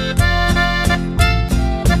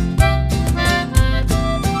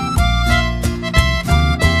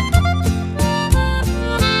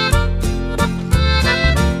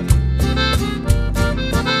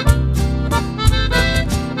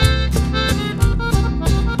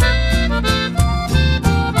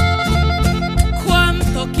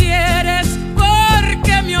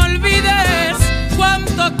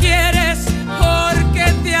 Quieres porque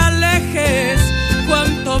te alejes.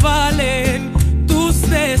 ¿Cuánto valen tus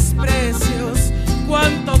desprecios?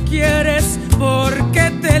 ¿Cuánto quieres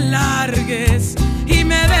porque te largues y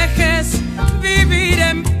me dejes vivir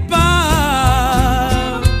en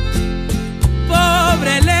paz?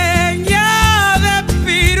 Pobre leña de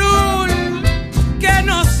pirul, que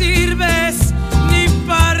no sirves ni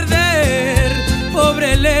para arder.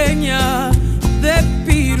 Pobre leña de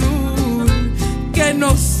pirul, que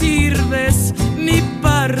no sirves ni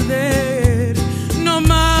para arder, no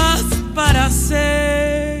más para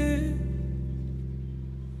hacer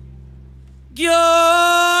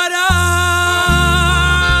llorar.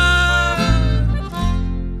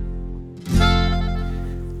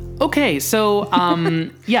 Okay, so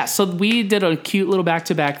yeah, so we did a cute little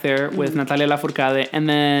back-to-back there with Natalia Lafourcade and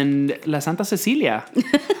then La Santa Cecilia.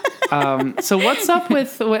 So what's up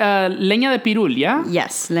with Leña de Pirul, yeah?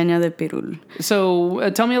 Yes, Leña de Pirul.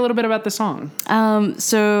 So tell me a little bit about the song.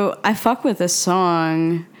 So I fuck with this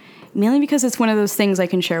song mainly because it's one of those things I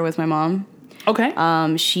can share with my mom. Okay.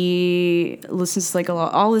 She listens to like a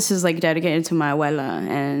lot. All this is like dedicated to my abuela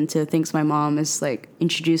and to things my mom has like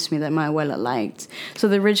introduced me that my abuela liked. So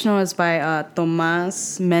the original is by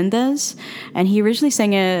Tomás Méndez, and he originally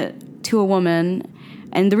sang it to a woman.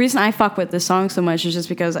 And the reason I fuck with this song so much is just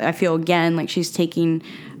because I feel, again, like she's taking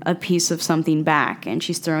a piece of something back and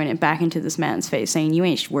she's throwing it back into this man's face, saying, you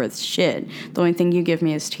ain't worth shit. The only thing you give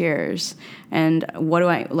me is tears. And what do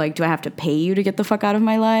I have to pay you to get the fuck out of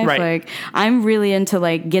my life? Right. Like, I'm really into,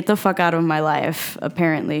 like, get the fuck out of my life,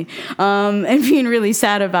 apparently. And being really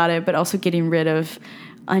sad about it, but also getting rid of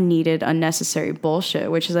unneeded, unnecessary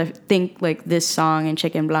bullshit, which is, I think, like this song and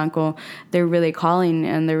Chicken Blanco, they're really calling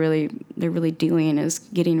and they're really doing is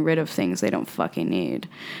getting rid of things they don't fucking need.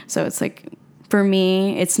 So it's like, for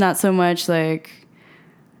me, it's not so much like,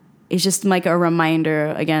 it's just like a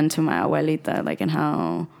reminder again to my abuelita, like, and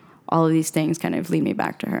how all of these things kind of lead me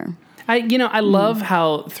back to her. I love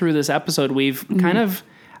how through this episode we've kind of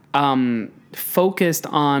focused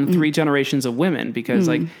on three generations of women, because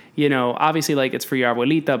like you know, obviously like it's for your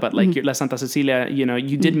abuelita, but like La Santa Cecilia, you know,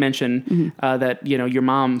 you did mention that, you know, your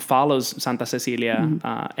mom follows Santa Cecilia.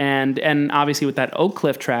 And obviously with that Oak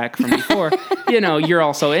Cliff track from before, you know, you're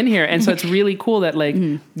also in here. And so it's really cool that like,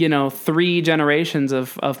 you know, 3 generations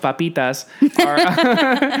of papitas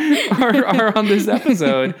are on this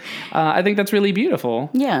episode. I think that's really beautiful.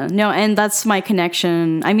 Yeah, no, and that's my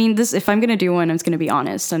connection. I mean, if I'm going to do one, it's going to be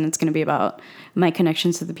honest, and it's going to be about my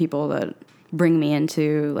connections to the people that bring me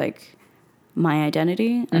into like my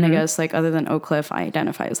identity. And I guess like other than Oak Cliff, I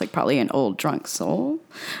identify as like probably an old drunk soul.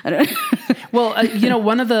 I don't know. Well, you know,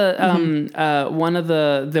 one of the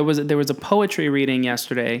there was a poetry reading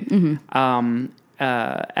yesterday.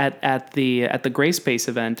 At the Gray Space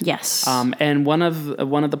event. Yes. And one of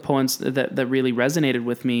the poems that really resonated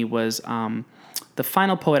with me was the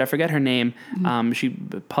final poet. I forget her name. She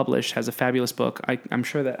published, has a fabulous book. I'm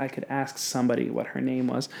sure that I could ask somebody what her name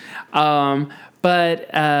was.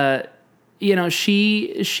 But you know,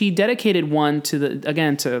 she dedicated one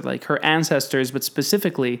to like her ancestors, but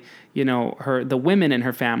specifically, you know, the women in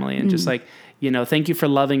her family, and just like, you know, thank you for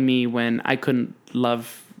loving me when I couldn't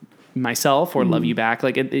love myself or love you back.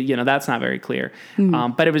 Like, you know, that's not very clear.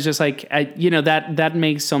 But it was just like, you know, that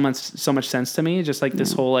makes so much sense to me. Just like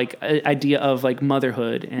this whole like idea of like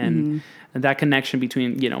motherhood and that connection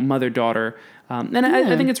between, you know, mother, daughter. And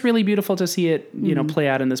I think it's really beautiful to see it, you know, play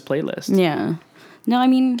out in this playlist. Yeah. No, I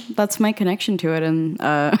mean, that's my connection to it. And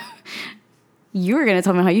you were going to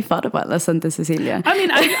tell me how you felt about La Santa Cecilia. I mean,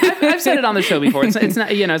 I've said it on the show before. It's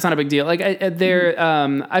not, you know, it's not a big deal. Like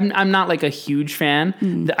I'm not like a huge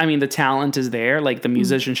fan. I mean, the talent is there. Like the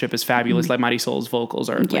musicianship is fabulous. Like Marisol's vocals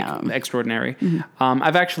are like extraordinary.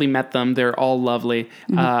 I've actually met them. They're all lovely.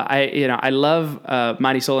 I love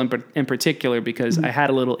Marisol in particular because I had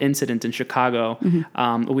a little incident in Chicago.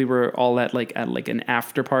 We were all at an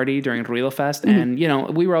after party during Ruido Fest, and you know,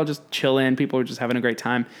 we were all just chilling. People were just having a great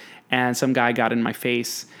time. And some guy got in my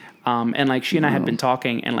face, and like she and I had been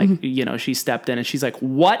talking, and like you know, she stepped in and she's like,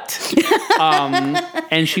 "What?"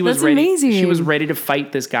 And she was ready. Amazing. She was ready to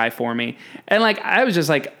fight this guy for me, and like I was just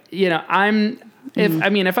like, you know,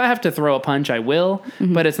 if I have to throw a punch, I will,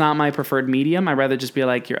 but it's not my preferred medium. I'd rather just be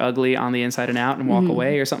like, "You're ugly on the inside and out," and walk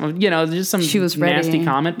away or something. You know, just some nasty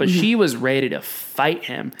comment, but she was ready to fight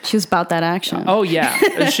him. She was about that action. Oh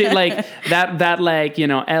yeah, she like that like, you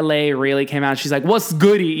know, LA really came out. She's like, "What's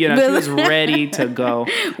goody?" You know, she was ready to go.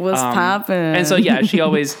 What's poppin'? And so yeah, she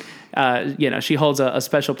always. You know, she holds a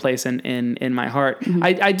special place in my heart.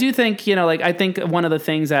 I do think, you know, like I think one of the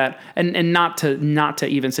things that, and not to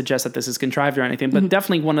even suggest that this is contrived or anything, but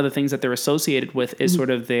definitely one of the things that they're associated with is sort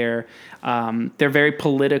of their very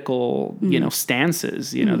political, you know,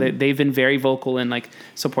 stances. You know, they've been very vocal in like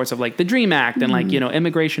supports of like the DREAM Act and like, you know,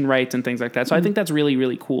 immigration rights and things like that. So I think that's really,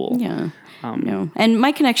 really cool. Yeah. No. And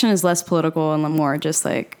my connection is less political and more just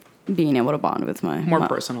like being able to bond with my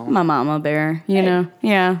personal. My mama bear, you know?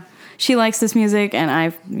 Yeah. She likes this music,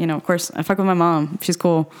 and you know, of course, I fuck with my mom. She's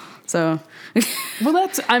cool. So, well,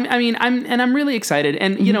 I'm really excited,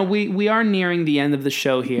 and you know, we are nearing the end of the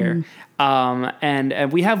show here,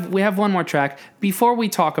 and we have one more track before we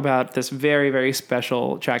talk about this very, very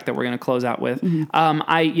special track that we're going to close out with.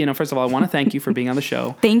 First of all, I want to thank you for being on the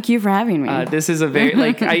show. Thank you for having me. This is a very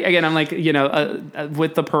I'm like, you know,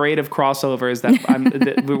 with the parade of crossovers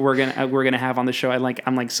that we're gonna have on the show.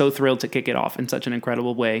 I'm like so thrilled to kick it off in such an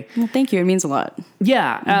incredible way. Well, thank you. It means a lot.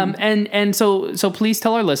 Yeah. And so please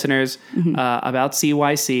tell our listeners about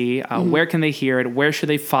CYC. Where can they hear it? Where should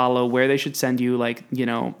they follow? Where they should send you like, you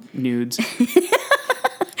know, nudes.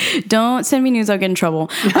 Don't send me news, I'll get in trouble.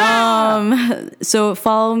 So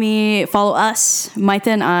follow us, Maite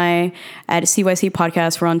and I, at CYC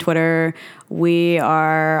Podcast. We're on Twitter. We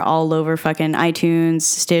are all over fucking iTunes,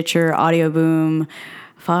 Stitcher, Audio Boom.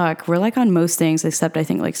 Fuck, we're like on most things except I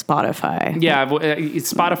think like Spotify. Yeah,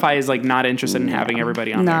 Spotify is like not interested in having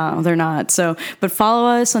everybody on there. No, they're not. So, but follow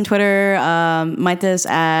us on Twitter. Maite's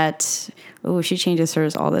at... Oh, she changes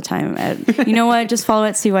hers all the time. You know what? Just follow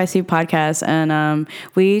at CYC Podcast. And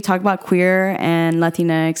we talk about queer and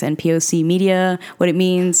Latinx and POC media, what it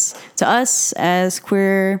means to us as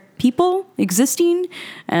queer people existing.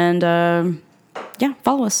 And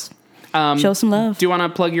follow us. Show some love. Do you want to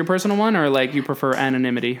plug your personal one, or like you prefer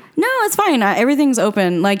anonymity? No, it's fine. Everything's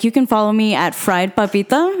open. Like you can follow me at Fried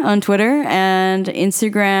Papita on Twitter and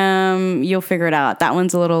Instagram. You'll figure it out. That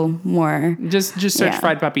one's a little more. Just search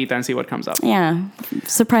Fried Papita and see what comes up. Yeah,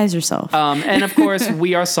 surprise yourself. And of course,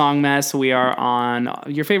 we are Song Mess. We are on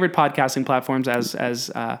your favorite podcasting platforms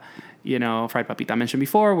as you know, Fried Papita mentioned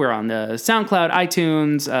before. We're on the SoundCloud,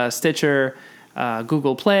 iTunes, Stitcher.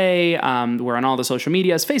 Google Play. We're on all the social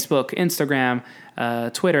medias, Facebook, Instagram,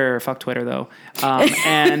 Twitter. Fuck Twitter, though.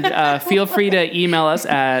 And feel free to email us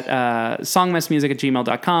at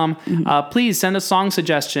songmessmusic@gmail.com. Please send us song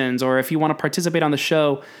suggestions, or if you want to participate on the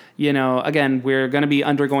show, again, we're going to be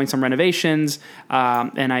undergoing some renovations.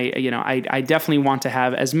 And I definitely want to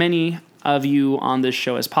have as many of you on this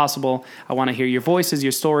show as possible. I want to hear your voices,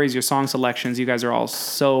 your stories, your song selections. You guys are all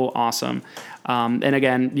so awesome. And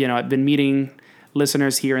again, I've been meeting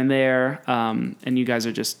listeners here and there, and you guys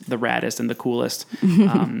are just the raddest and the coolest.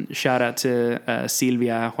 Shout out to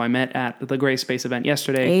Silvia, who I met at the Gray Space event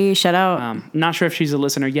yesterday. Hey, shout out. Not sure if she's a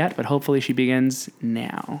listener yet, but hopefully she begins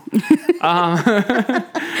now.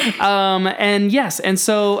 And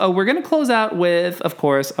so we're going to close out with, of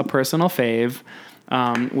course, a personal fave.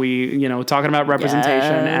 Talking about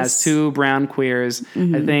representation as two brown queers.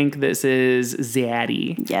 I think this is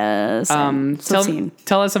Zaddy. Yes.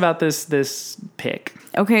 Tell us about this pick.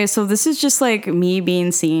 Okay, so this is just like me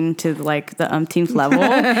being seen to like the umpteenth level.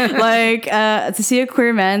 To see a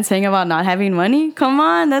queer man saying about not having money. Come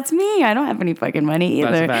on, that's me. I don't have any fucking money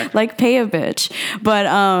either. Like, pay a bitch. But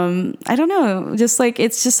I don't know. Just like,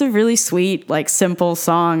 it's just a really sweet, like, simple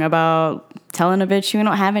song about telling a bitch you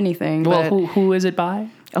don't have anything. Well, who is it by?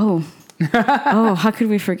 Oh, how could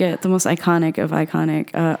we forget the most iconic of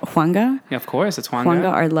iconic? Juanga. Yeah, of course, it's Juanga.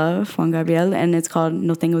 Juanga, our love, Juan Gabriel, and it's called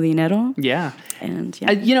No Tengo Dinero. Yeah. And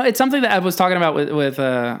yeah. It's something that I was talking about with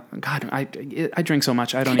God, I drink so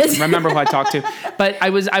much, I don't even remember who I talked to. But I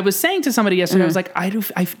was saying to somebody yesterday, I was like, I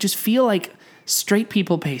just feel like straight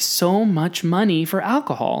people pay so much money for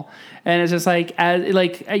alcohol. And it's just like,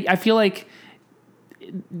 I feel like,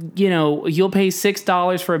 you'll pay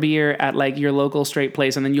 $6 for a beer at like your local straight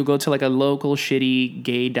place, and then you'll go to like a local shitty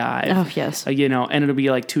gay dive. Oh, yes. And it'll be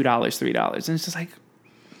like $2, $3. And it's just like,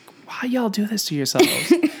 why y'all do this to yourselves?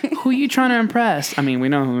 Who are you trying to impress? I mean, we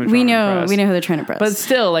know who we're trying to impress. We know who they're trying to impress. But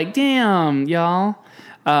still, like, damn, y'all.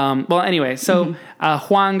 Well, anyway, so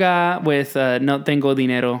Juanga with No Tengo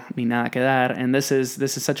Dinero Ni Nada Que Dar, and this is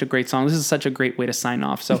such a great song. This is such a great way to sign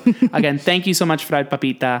off. So again, thank you so much, Fried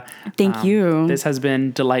Papita. Thank you. This has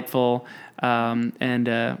been delightful, and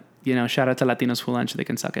shout out to Latinos Who Lunch. They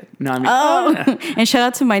can suck it. No, I mean, and shout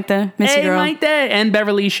out to Maite, Miss Girl. Maite, and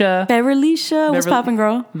Beverlycia. What's poppin',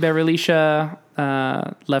 girl? Beverlycia,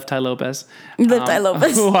 Left Eye Lopez. Left Eye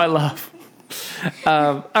Lopez. Who I love.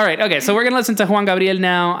 All right. Okay. So we're going to listen to Juan Gabriel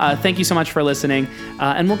now. Thank you so much for listening.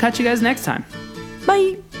 And we'll catch you guys next time.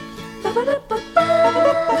 Bye.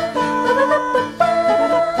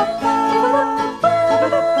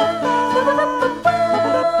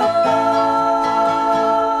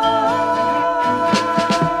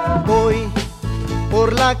 Voy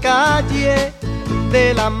por la calle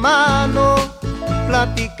de la mano,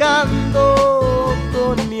 platicando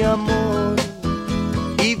con mi amor.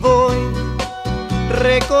 Y voy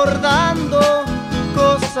recordando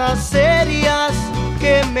cosas serias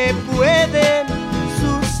que me pueden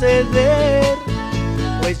suceder,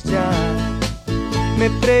 pues ya me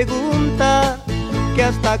pregunta que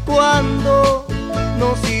hasta cuándo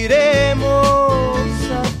nos iremos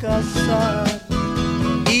a casar,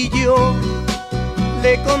 y yo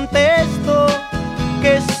le contesto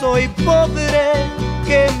que soy pobre,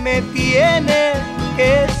 que me tiene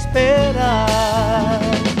que esperar.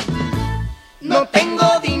 No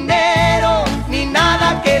tengo dinero ni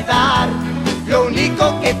nada que dar, lo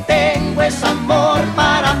único que tengo es amor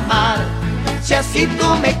para amar. Si así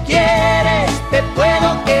tú me quieres, te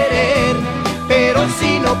puedo querer, pero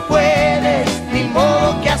si no puedes, ni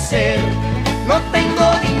modo que hacer. No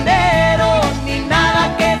tengo dinero ni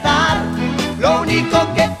nada que dar, lo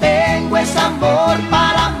único que tengo es amor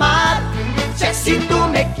para amar. Si así tú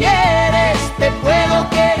me quieres, te puedo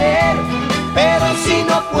querer, pero si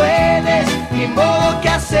no puedes, ni modo que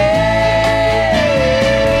hacer.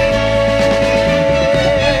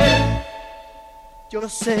 Yo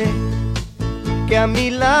sé que a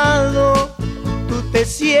mi lado tú te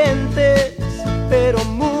sientes, pero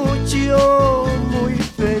mucho, muy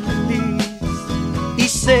feliz. Y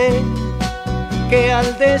sé que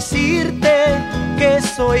al decirte que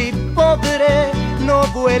soy pobre, no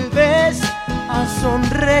vuelves a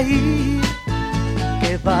sonreír.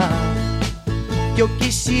 Que va, yo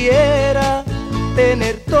quisiera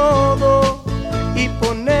tener todo y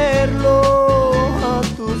ponerlo a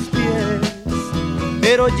tus pies,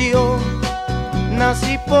 pero yo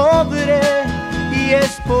nací pobre y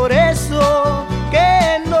es por eso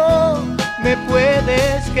que no me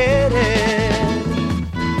puedes querer.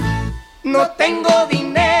 No tengo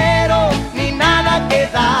dinero ni nada que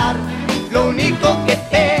dar, lo único que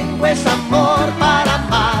tengo es amor para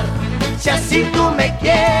amar. Si así tú me me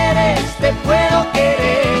quieres, te puedo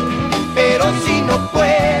querer, pero si no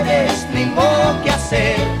puedes, ni modo que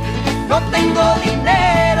hacer. No tengo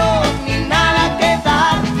dinero